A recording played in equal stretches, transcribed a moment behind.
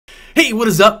Hey, what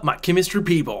is up, my chemistry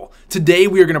people? Today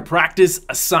we are going to practice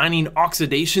assigning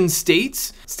oxidation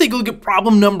states. Let's take a look at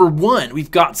problem number 1. We've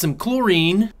got some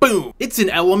chlorine. Boom! It's an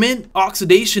element.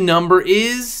 Oxidation number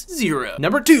is 0.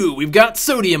 Number 2, we've got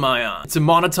sodium ion. It's a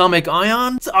monatomic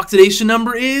ion. Its oxidation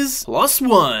number is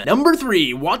 +1. Number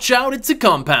 3, watch out, it's a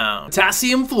compound.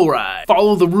 Potassium fluoride.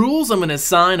 Follow the rules. I'm going to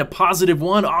assign a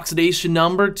 +1 oxidation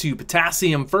number to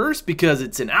potassium first because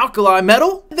it's an alkali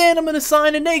metal. Then I'm going to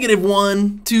assign a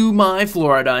 -1 to my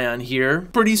fluoride ion here.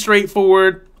 Pretty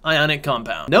straightforward ionic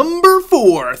compound. Number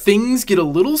 4, things get a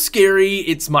little scary.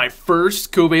 It's my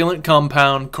first covalent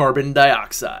compound, carbon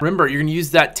dioxide. Remember, you're gonna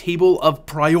use that table of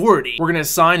priority. We're gonna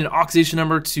assign an oxidation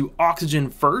number to oxygen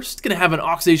first. It's gonna have an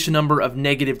oxidation number of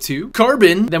 -2.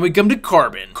 Carbon, then we come to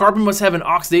carbon. Carbon must have an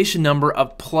oxidation number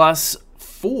of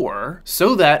 +4,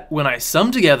 so that when I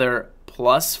sum together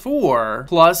 +4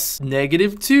 plus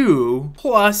 -2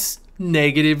 plus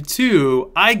 -2,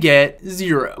 I get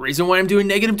 0. The reason why I'm doing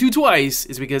 -2 twice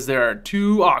is because there are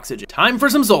 2 oxygen. Time for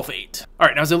some sulfate. All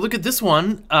right, now as I look at this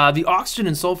one, the oxygen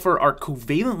and sulfur are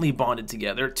covalently bonded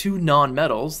together, 2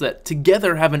 nonmetals that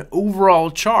together have an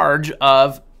overall charge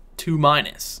of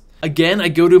 2-. Again, I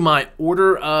go to my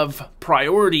order of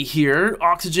priority here.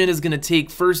 Oxygen is gonna take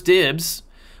first dibs,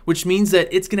 which means that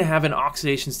it's gonna have an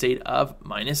oxidation state of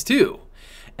 -2.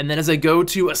 And then as I go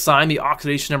to assign the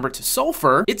oxidation number to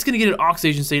sulfur, it's gonna get an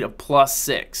oxidation state of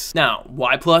 +6. Now,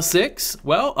 why +6?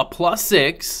 Well, a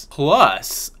 +6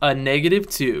 plus a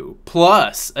 -2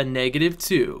 plus a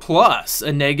 -2 plus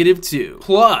a -2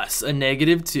 plus a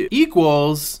 -2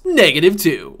 equals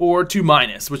 -2, or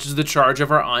 2-, which is the charge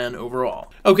of our ion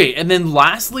overall. Okay, and then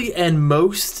lastly and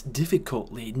most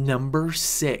difficultly, number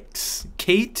 6,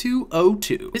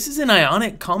 K2O2. This is an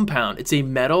ionic compound. It's a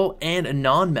metal and a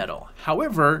non-metal.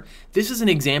 However, this is an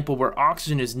example where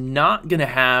oxygen is not going to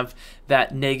have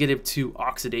that -2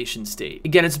 oxidation state.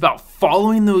 Again, it's about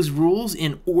following those rules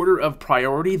in order of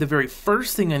priority. The very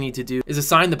first thing I need to do is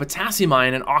assign the potassium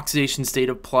ion an oxidation state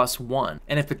of +1.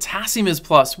 And if potassium is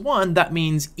 +1, that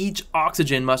means each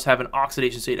oxygen must have an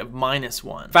oxidation state of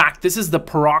 -1. In fact, this is the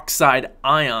peroxide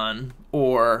ion,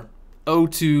 or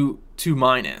O2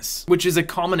 2-, which is a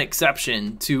common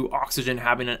exception to oxygen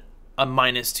having a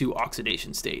 -2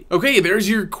 oxidation state. Okay, there's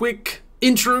your quick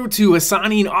intro to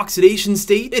assigning oxidation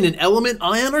state in an element,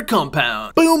 ion, or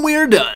compound. Boom, we're done.